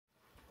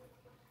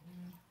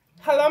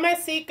Hello my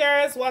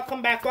seekers,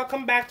 welcome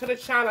back to the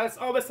channel. It's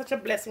always such a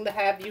blessing to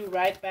have you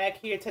right back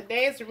here.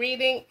 Today's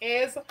reading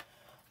is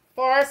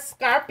for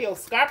Scorpio.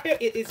 Scorpio,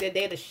 it is your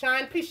day to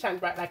shine. Please shine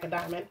bright like a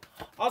diamond.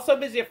 Also, if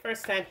this is your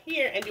first time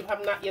here and you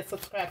have not yet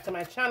subscribed to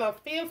my channel,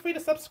 feel free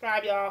to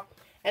subscribe, y'all,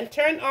 and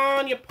turn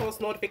on your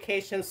post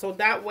notifications so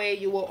that way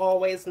you will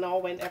always know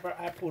whenever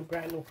I upload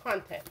brand new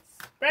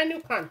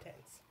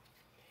contents.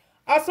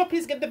 Also,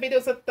 please give the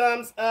videos a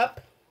thumbs up,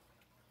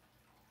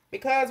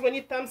 because when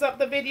you thumbs up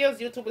the videos,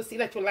 YouTube will see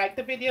that you like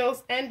the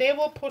videos and they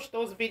will push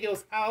those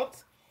videos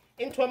out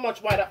into a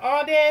much wider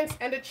audience,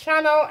 and the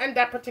channel and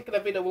that particular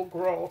video will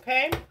grow,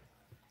 okay?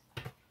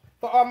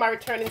 For all my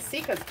returning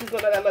seekers, please know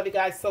that I love you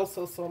guys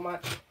so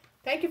much.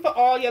 Thank you for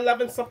all your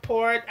love and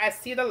support. I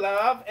see the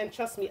love, and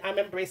trust me, I'm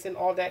embracing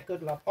all that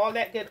good love, all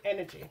that good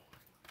energy.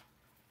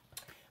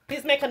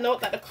 Please make a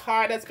note that the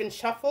card has been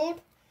shuffled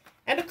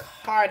and the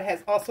card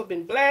has also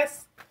been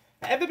blessed.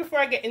 However, before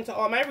I get into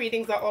all my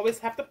readings, I always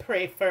have to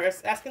pray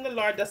first, asking the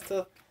Lord just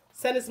to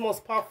send his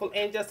most powerful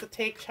angels to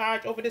take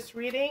charge over this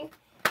reading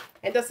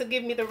and just to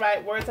give me the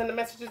right words and the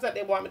messages that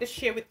they want me to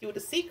share with you, the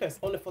seekers,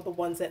 only for the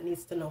ones that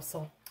needs to know.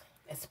 So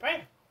let's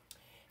pray.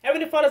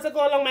 Heavenly Father, as I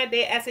go along my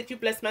day, I ask that you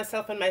bless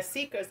myself and my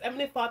seekers.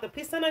 Heavenly Father,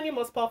 please send on your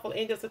most powerful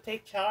angels to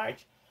take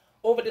charge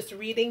over this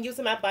reading,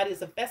 using my body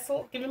as a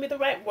vessel, giving me the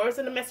right words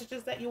and the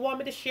messages that you want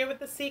me to share with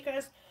the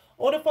seekers,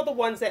 order for the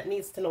ones that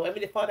needs to know.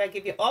 Heavenly Father, I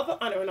give you all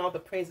the honor and all the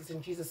praises.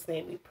 In Jesus'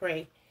 name we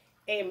pray.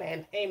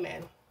 Amen.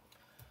 Amen.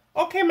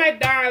 Okay, my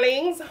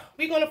darlings,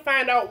 we're going to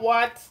find out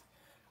what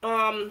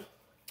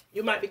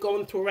you might be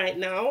going through right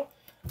now.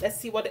 Let's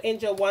see what the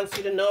angel wants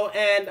you to know.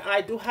 And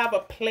I do have a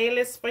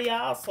playlist for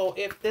y'all. So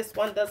if this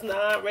one does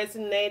not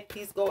resonate,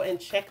 please go and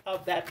check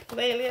out that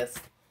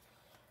playlist.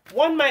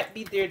 One might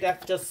be there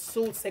that just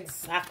suits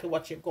exactly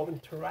what you're going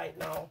through right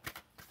now.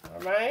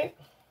 All right.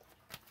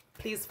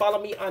 Please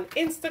follow me on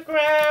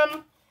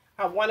Instagram.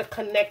 I want to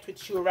connect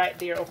with you right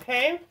there,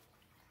 okay?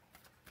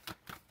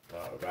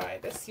 All right,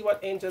 let's see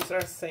what angels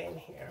are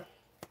saying here.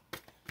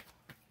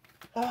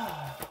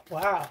 Oh,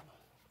 wow.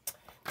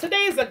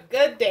 Today is a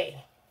good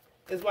day,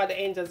 is what the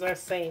angels are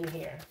saying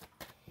here.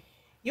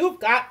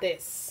 You've got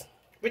this.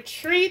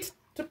 Retreat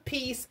to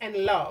peace and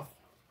love,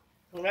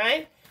 all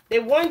right? They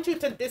want you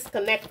to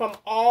disconnect from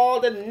all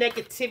the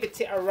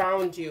negativity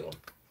around you.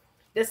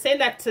 They're saying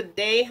that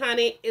today,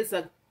 honey, is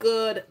a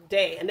good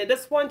day, and they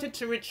just want you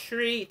to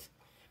retreat,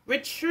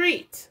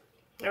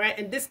 all right,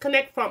 and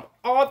disconnect from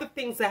all the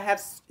things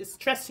that is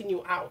stressing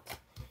you out.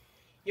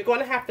 You're going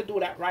to have to do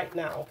that right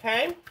now,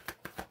 okay?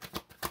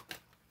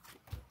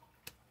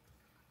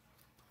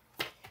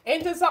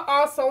 Angels are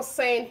also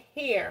saying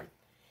here,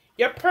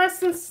 your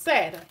person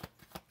said,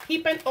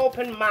 keep an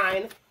open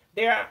mind.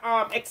 Their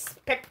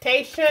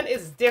expectation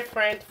is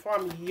different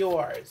from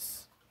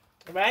yours,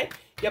 all right?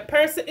 Your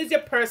person is your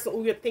person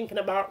who you're thinking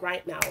about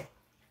right now.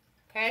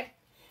 Okay,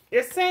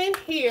 they're saying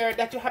here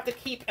that you have to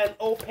keep an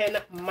open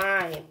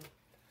mind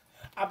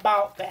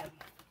about them,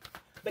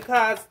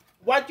 because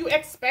what you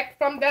expect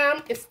from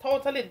them is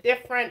totally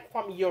different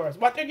from yours.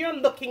 What you're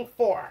looking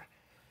for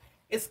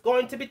is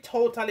going to be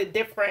totally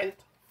different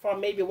from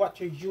maybe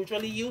what you're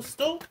usually used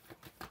to.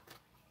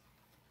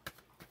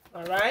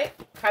 All right,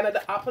 kind of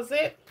the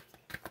opposite.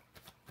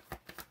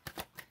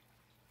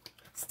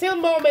 Still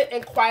moment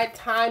and quiet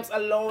times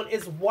alone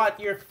is what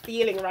you're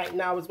feeling right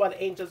now, is what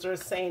the angels are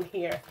saying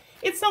here.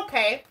 It's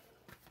okay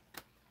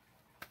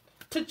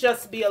to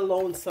just be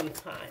alone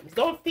sometimes.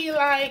 Don't feel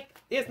like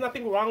there's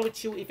nothing wrong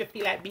with you if you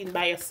feel like being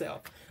by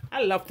yourself.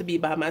 I love to be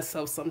by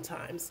myself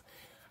sometimes.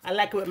 I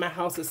like it when my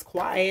house is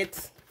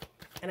quiet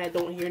and I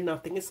don't hear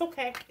nothing. It's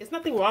okay. There's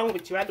nothing wrong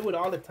with you. I do it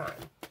all the time.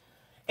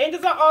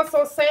 Angels are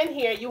also saying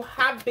here, you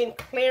have been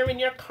clearing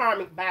your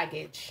karmic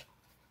baggage.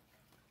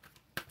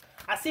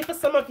 I see for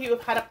some of you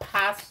have had a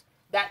past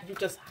that you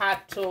just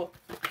had to,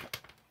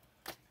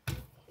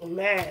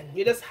 man,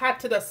 you just had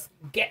to just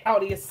get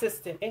out of your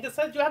system. And just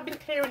says you have been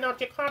clearing out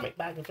your karmic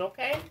baggage,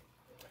 okay?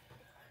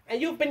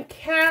 And you've been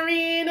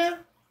carrying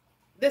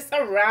this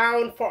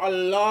around for a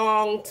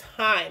long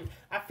time.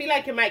 I feel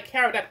like you might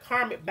carry that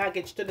karmic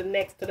baggage to the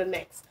next,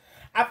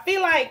 I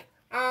feel like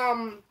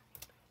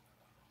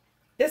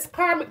this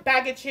karmic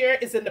baggage here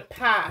is in the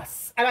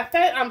past. And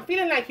I'm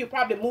feeling like you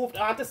probably moved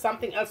on to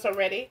something else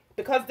already,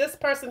 because this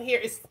person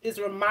here is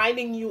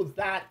reminding you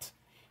that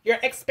your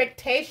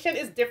expectation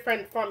is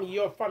different from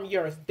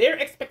yours. Their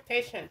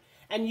expectation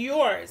and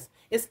yours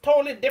is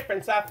totally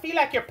different. So I feel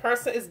like your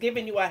person is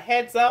giving you a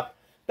heads up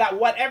that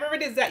whatever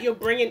it is that you're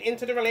bringing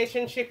into the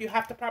relationship, you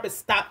have to probably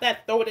stop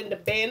that, throw it in the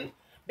bin,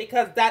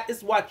 because that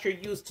is what you're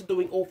used to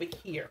doing over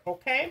here,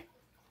 okay?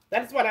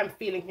 That is what I'm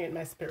feeling here in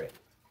my spirit.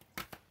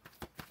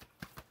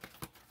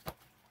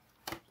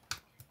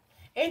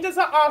 Angels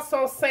are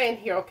also saying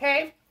here,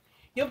 okay?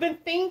 You've been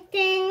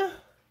thinking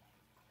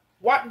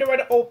what door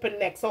to open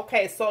next.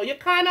 Okay, so you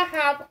kind of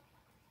have,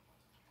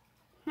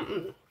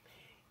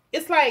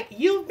 it's like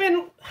you've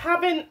been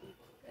having,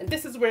 and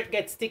this is where it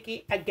gets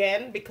sticky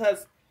again,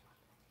 because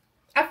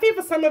I feel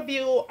for some of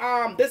you,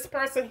 this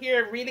person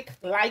here really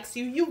likes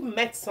you. You've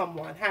met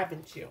someone,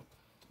 haven't you?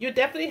 You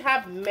definitely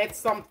have met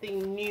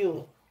something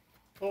new.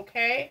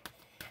 Okay?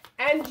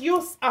 And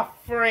you're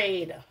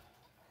afraid.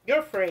 You're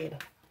afraid.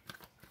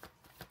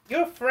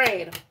 You're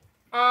afraid.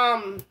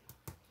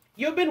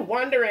 You've been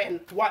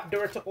wondering what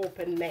door to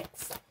open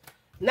next.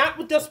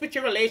 Not just with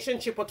your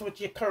relationship, but with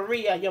your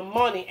career, your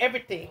money,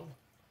 everything.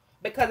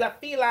 Because I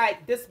feel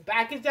like this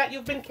baggage that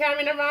you've been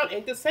carrying around,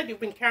 and just said you've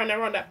been carrying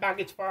around that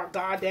baggage for a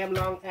goddamn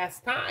long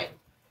ass time.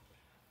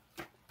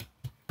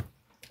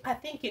 I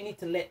think you need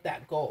to let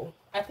that go.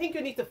 I think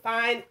you need to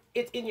find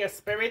it in your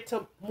spirit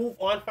to move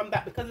on from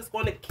that, because it's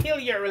going to kill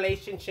your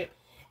relationship.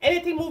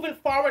 Anything moving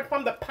forward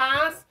from the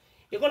past,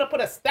 you're going to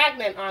put a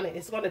stagnant on it.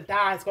 It's going to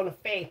die. It's going to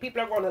fade.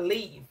 People are going to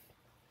leave.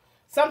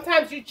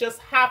 Sometimes you just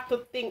have to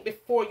think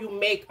before you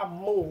make a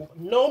move.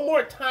 No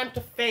more time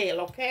to fail,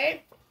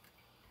 okay?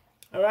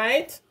 All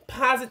right?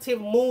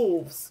 Positive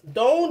moves.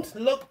 Don't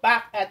look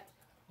back at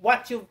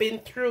what you've been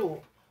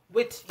through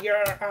with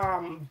your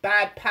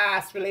bad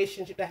past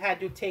relationship that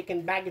had you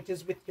taking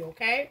baggages with you,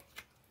 okay?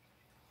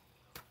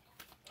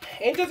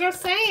 Angels are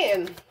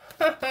saying,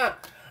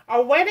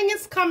 a wedding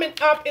is coming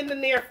up in the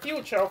near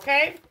future,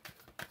 okay?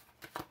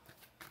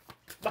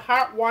 The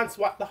heart wants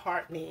what the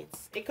heart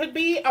needs. It could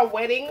be a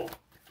wedding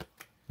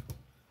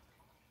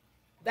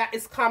that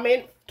is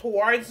coming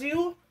towards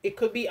you. It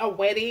could be a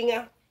wedding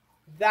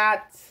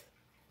that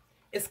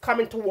is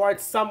coming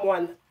towards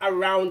someone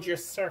around your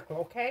circle,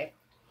 okay?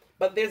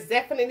 But there's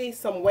definitely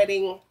some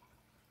wedding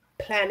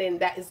planning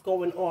that is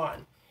going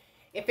on.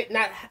 If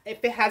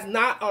it has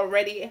not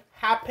already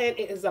happened,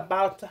 it is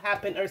about to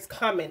happen, or it's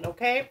coming,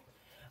 okay?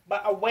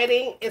 But a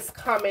wedding is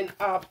coming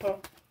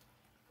up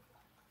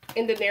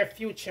in the near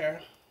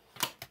future.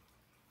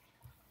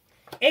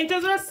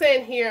 Angels are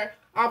saying here,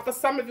 for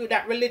some of you,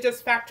 that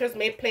religious factors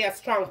may play a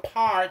strong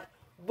part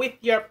with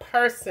your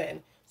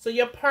person. So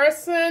your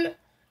person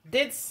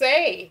did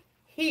say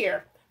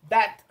here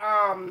that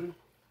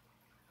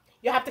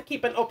you have to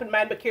keep an open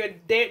mind, because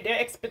their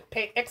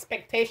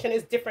expectation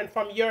is different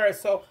from yours.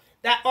 So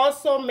that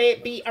also may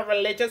be a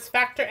religious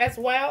factor as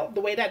well.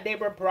 The way that they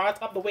were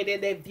brought up, the way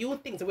that they view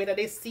things, the way that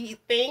they see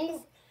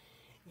things.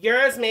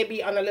 Yours may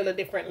be on a little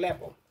different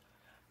level.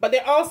 But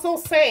they're also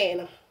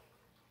saying,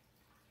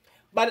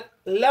 but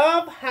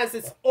love has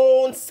its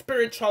own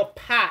spiritual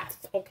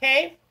path,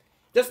 okay?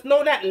 Just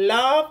know that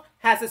love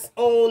has its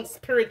own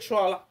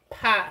spiritual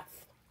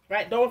path,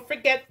 right? Don't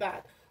forget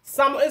that.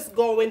 Someone is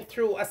going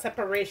through a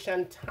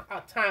separation,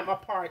 time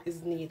apart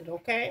is needed,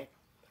 okay?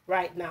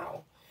 Right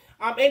now.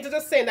 Angels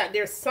are saying that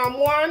there's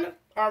someone,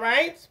 all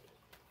right?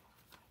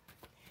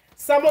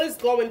 Someone is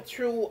going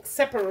through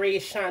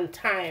separation,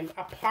 time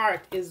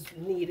apart is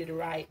needed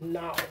right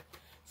now.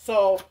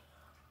 So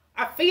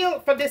I feel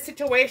for this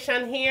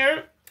situation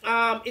here,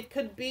 it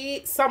could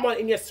be someone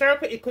in your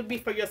circle. It could be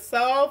for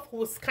yourself,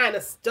 who's kind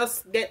of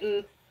just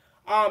getting,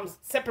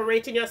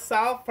 separating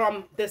yourself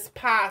from this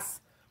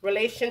past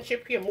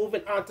relationship here,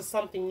 moving on to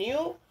something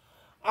new.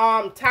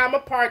 Time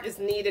apart is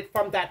needed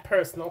from that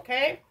person,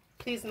 okay?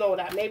 Please know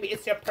that. Maybe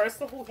it's your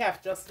person who you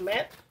have just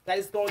met that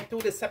is going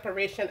through the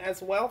separation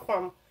as well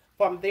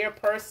from their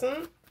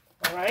person,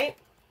 all right?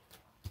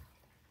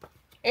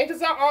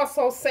 Angels are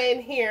also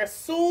saying here,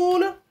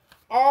 soon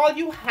all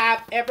you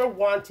have ever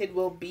wanted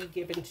will be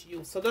given to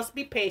you. So just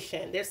be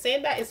patient. They're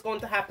saying that it's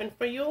going to happen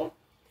for you.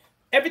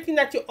 Everything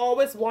that you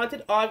always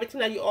wanted, or everything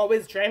that you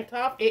always dreamt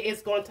of, it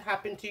is going to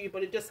happen to you.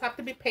 But you just have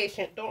to be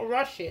patient. Don't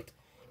rush it,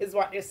 is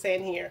what they're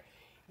saying here.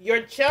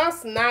 You're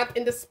just not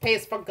in the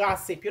space for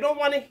gossip. You don't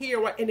want to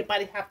hear what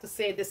anybody have to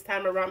say this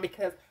time around,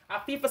 because I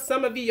feel for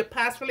some of you, your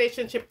past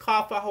relationship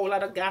called for a whole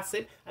lot of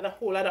gossip and a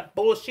whole lot of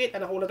bullshit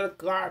and a whole lot of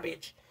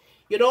garbage.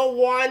 You don't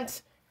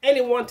want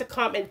anyone to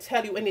come and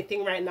tell you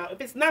anything right now. If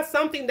it's not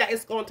something that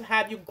is going to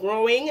have you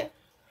growing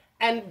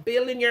and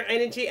building your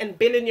energy and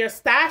building your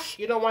stash,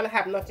 you don't want to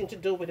have nothing to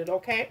do with it,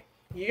 okay?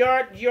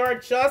 You're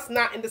just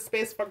not in the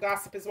space for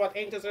gossip, is what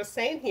angels are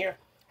saying here.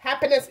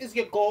 Happiness is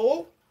your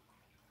goal.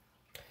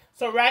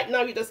 So right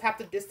now, you just have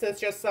to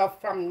distance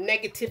yourself from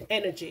negative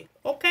energy,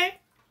 okay?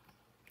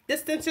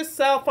 Distance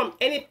yourself from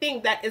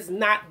anything that is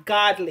not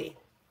godly.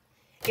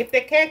 If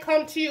they can't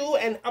come to you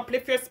and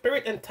uplift your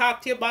spirit and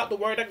talk to you about the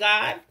word of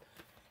God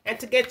and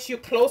to get you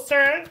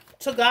closer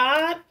to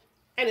God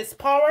and His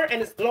power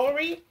and His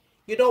glory,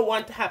 you don't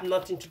want to have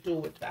nothing to do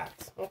with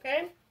that,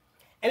 okay?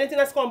 Anything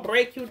that's going to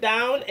break you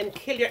down and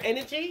kill your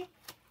energy,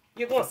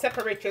 you're going to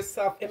separate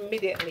yourself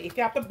immediately. If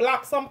you have to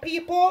block some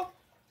people,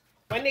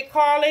 when they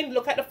call in,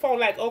 look at the phone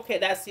like, okay,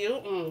 that's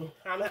you.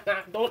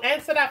 Don't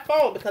answer that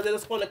phone, because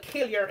it's going to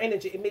kill your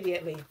energy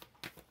immediately.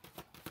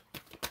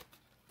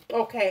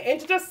 Okay,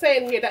 and just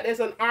saying here that there's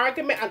an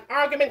argument. An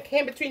argument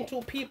came between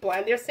two people,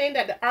 and they're saying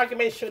that the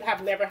argument should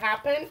have never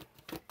happened.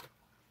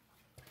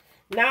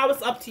 Now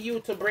it's up to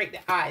you to break the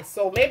ice.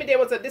 So maybe there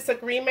was a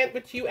disagreement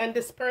with you and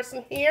this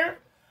person here.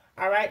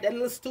 All right, that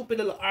little stupid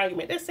little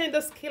argument. They're saying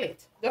just kill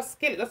it. Just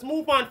kill it. Let's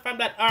move on from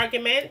that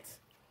argument.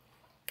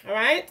 All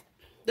right.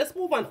 Let's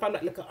move on from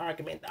that little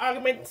argument. The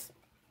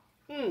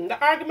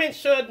argument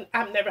should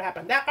have never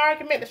happened. That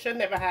argument should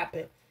never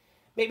happen.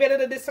 Maybe a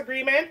little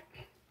disagreement.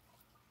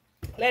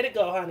 Let it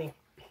go, honey.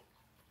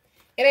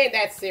 It ain't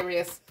that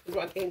serious, is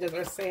what angels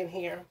are saying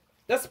here.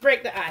 Just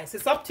break the ice.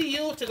 It's up to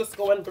you to just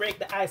go and break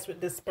the ice with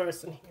this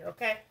person here,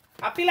 okay?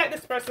 I feel like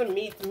this person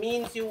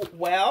means you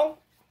well.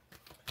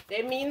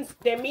 They mean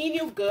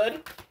you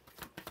good.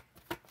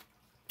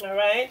 All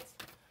right?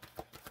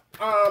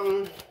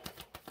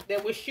 They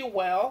wish you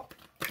well.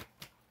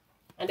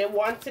 And they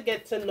want to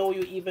get to know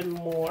you even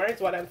more, is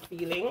what I'm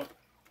feeling.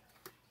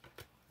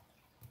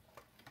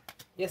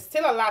 There's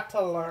still a lot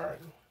to learn.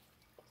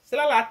 Still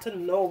a lot to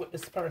know with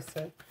this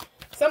person.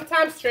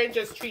 Sometimes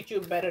strangers treat you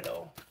better,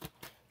 though.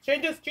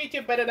 Strangers treat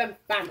you better than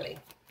family,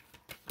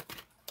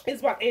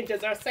 is what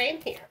angels are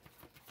saying here.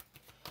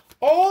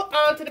 Hold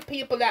on to the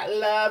people that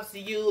loves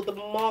you the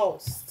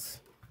most.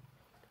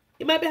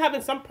 You might be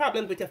having some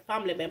problems with your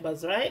family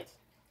members, right?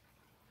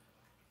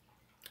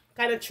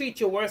 Kind of treat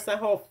you worse than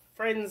how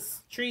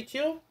friends treat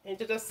you. And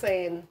you're just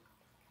saying,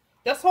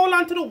 just hold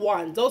on to the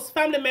ones. Those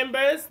family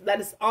members that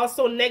is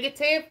also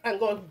negative and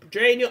going to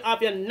drain you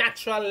of your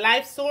natural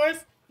life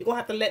source. You're going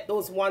to have to let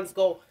those ones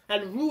go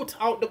and root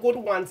out the good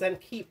ones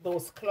and keep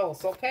those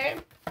close, okay?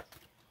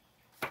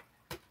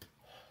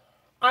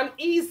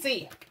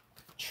 Uneasy.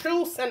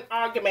 Truce and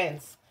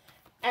arguments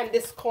and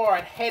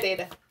discord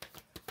headed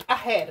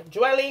ahead.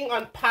 Dwelling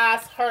on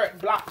past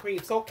hurt, block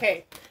griefs.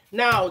 Okay.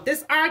 Now,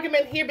 this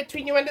argument here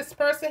between you and this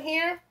person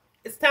here,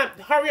 it's time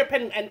to hurry up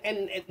and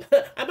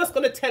I'm just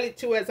going to tell it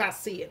to you as I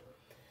see it.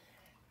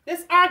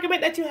 This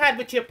argument that you had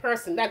with your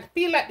person, that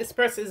feel like this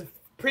person is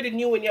pretty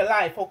new in your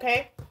life,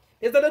 okay?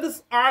 There's another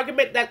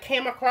argument that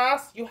came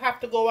across. You have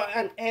to go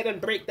ahead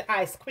and break the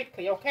ice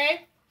quickly,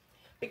 okay?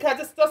 Because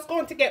it's just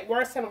going to get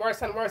worse and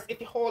worse and worse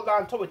if you hold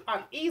on to it.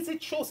 Uneasy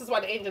truce is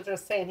what the angels are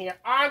saying here.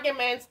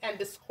 Arguments and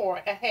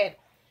discord ahead.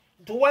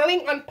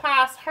 Dwelling on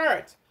past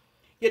hurt.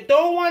 You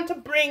don't want to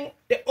bring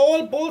the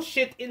old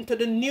bullshit into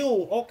the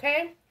new,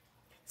 okay?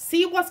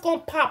 See what's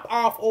going to pop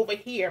off over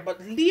here.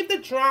 But leave the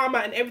drama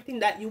and everything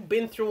that you've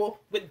been through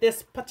with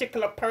this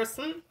particular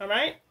person, all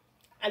right?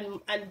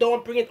 And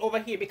don't bring it over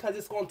here because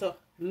it's going to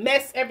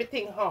mess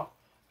everything up.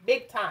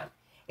 Big time.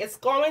 It's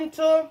going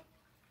to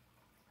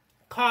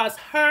cause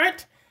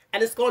hurt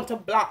and it's going to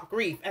block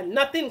grief. And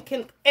nothing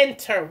can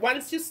enter.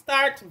 Once you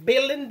start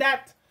building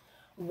that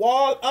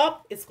wall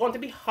up, it's going to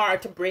be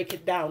hard to break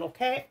it down,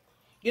 okay?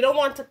 You don't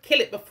want to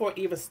kill it before it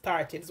even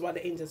started, is what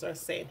the angels are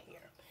saying here.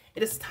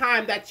 It is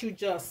time that you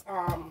just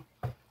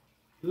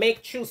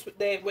make truce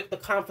with the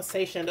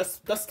conversation.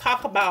 Just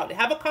talk about it.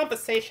 Have a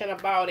conversation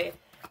about it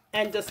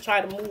and just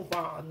try to move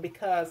on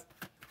because,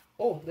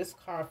 oh, this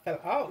card fell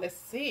out. Let's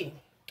see.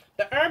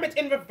 The Hermit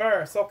in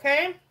reverse,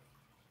 okay?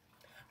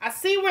 I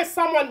see where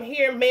someone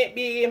here may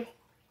be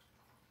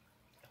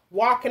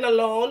walking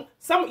alone.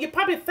 You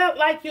probably felt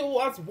like you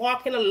was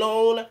walking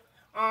alone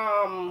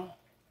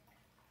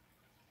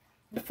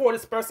before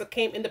this person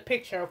came in the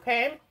picture,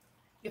 okay?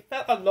 You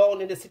felt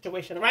alone in this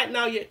situation. Right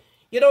now, you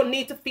don't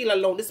need to feel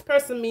alone. This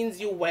person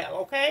means you well,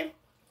 okay?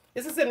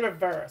 This is in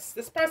reverse.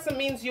 This person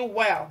means you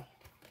well,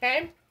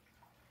 okay?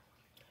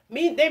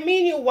 They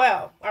mean you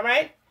well, all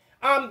right?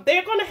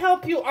 They're going to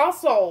help you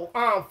also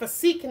for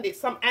seeking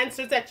some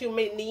answers that you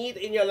may need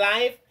in your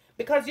life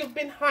because you've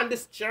been on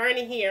this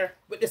journey here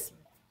with this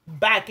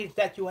baggage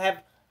that you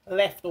have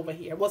left over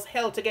here. It was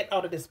hell to get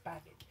out of this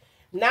baggage.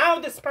 Now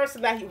this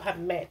person that you have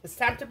met, it's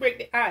time to break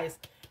the ice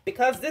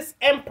because this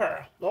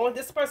emperor, no,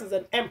 this person is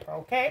an emperor,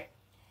 okay?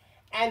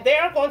 And they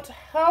are going to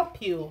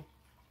help you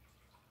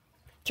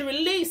to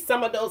release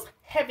some of those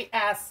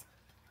heavy-ass,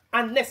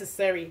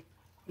 unnecessary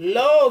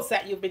loads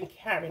that you've been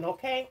carrying,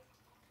 okay?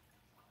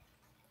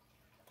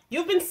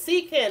 You've been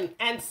seeking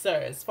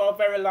answers for a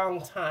very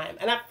long time.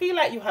 And I feel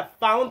like you have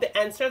found the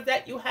answers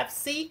that you have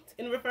sought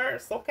in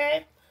reverse,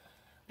 okay?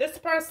 This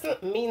person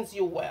means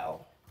you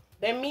well.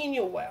 They mean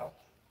you well.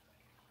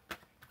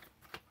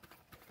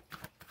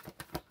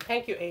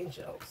 Thank you,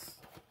 angels.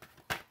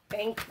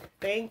 Thank you.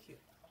 Thank you.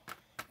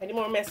 Any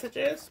more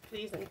messages?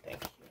 Please and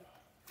thank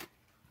you.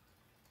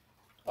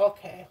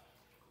 Okay.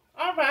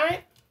 All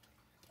right.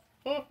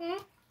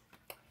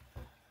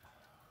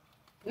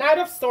 Knight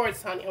of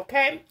Swords, honey,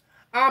 okay?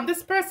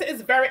 This person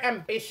is very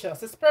ambitious.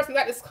 This person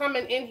that is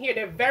coming in here,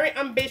 they're very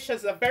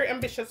ambitious. A very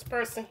ambitious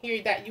person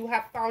here that you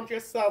have found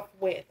yourself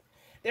with.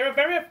 They're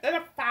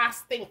a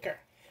fast thinker.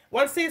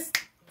 Once they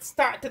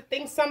start to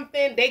think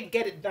something, they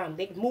get it done.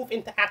 They move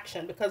into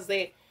action because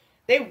they're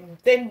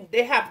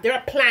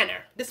a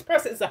planner. This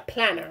person is a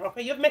planner,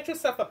 okay? You've met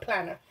yourself a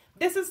planner.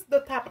 This is the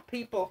type of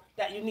people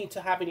that you need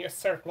to have in your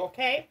circle,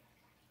 okay?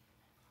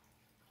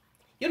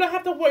 You don't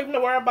have to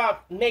worry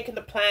about making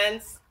the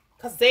plans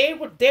because they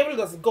will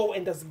just go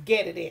and just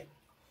get it in.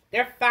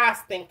 They're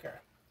fast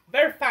thinker,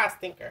 very fast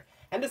thinker.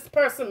 And this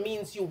person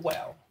means you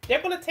well.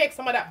 They're going to take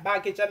some of that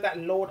baggage and that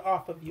load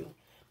off of you.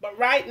 But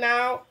right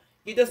now,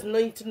 you just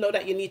need to know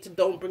that you need to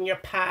don't bring your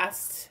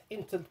past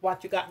into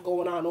what you got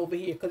going on over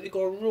here because it's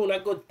going to ruin a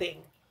good thing.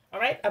 All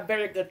right? A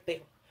very good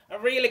thing. A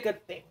really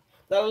good thing.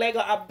 The leg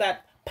of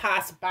that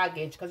past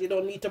baggage because you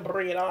don't need to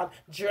bring it on,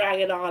 drag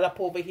it all up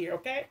over here,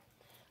 okay?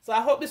 So I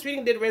hope this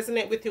reading did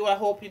resonate with you. I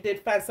hope you did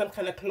find some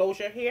kind of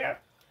closure here.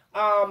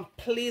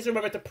 Please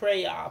remember to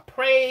pray, y'all.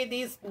 Pray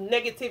these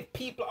negative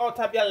people out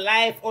of your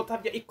life, out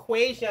of your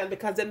equation,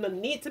 because they don't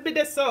need to be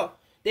there. So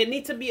they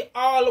need to be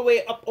all the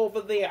way up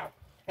over there.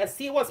 And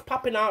see what's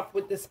popping off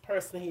with this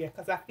person here,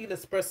 because I feel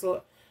this person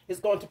is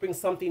going to bring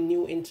something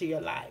new into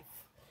your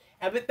life.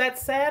 And with that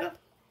said,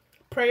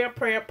 prayer,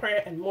 prayer,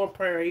 prayer, and more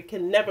prayer. You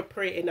can never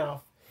pray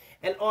enough.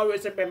 And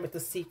always remember to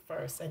seek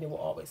first, and you will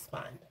always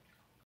find.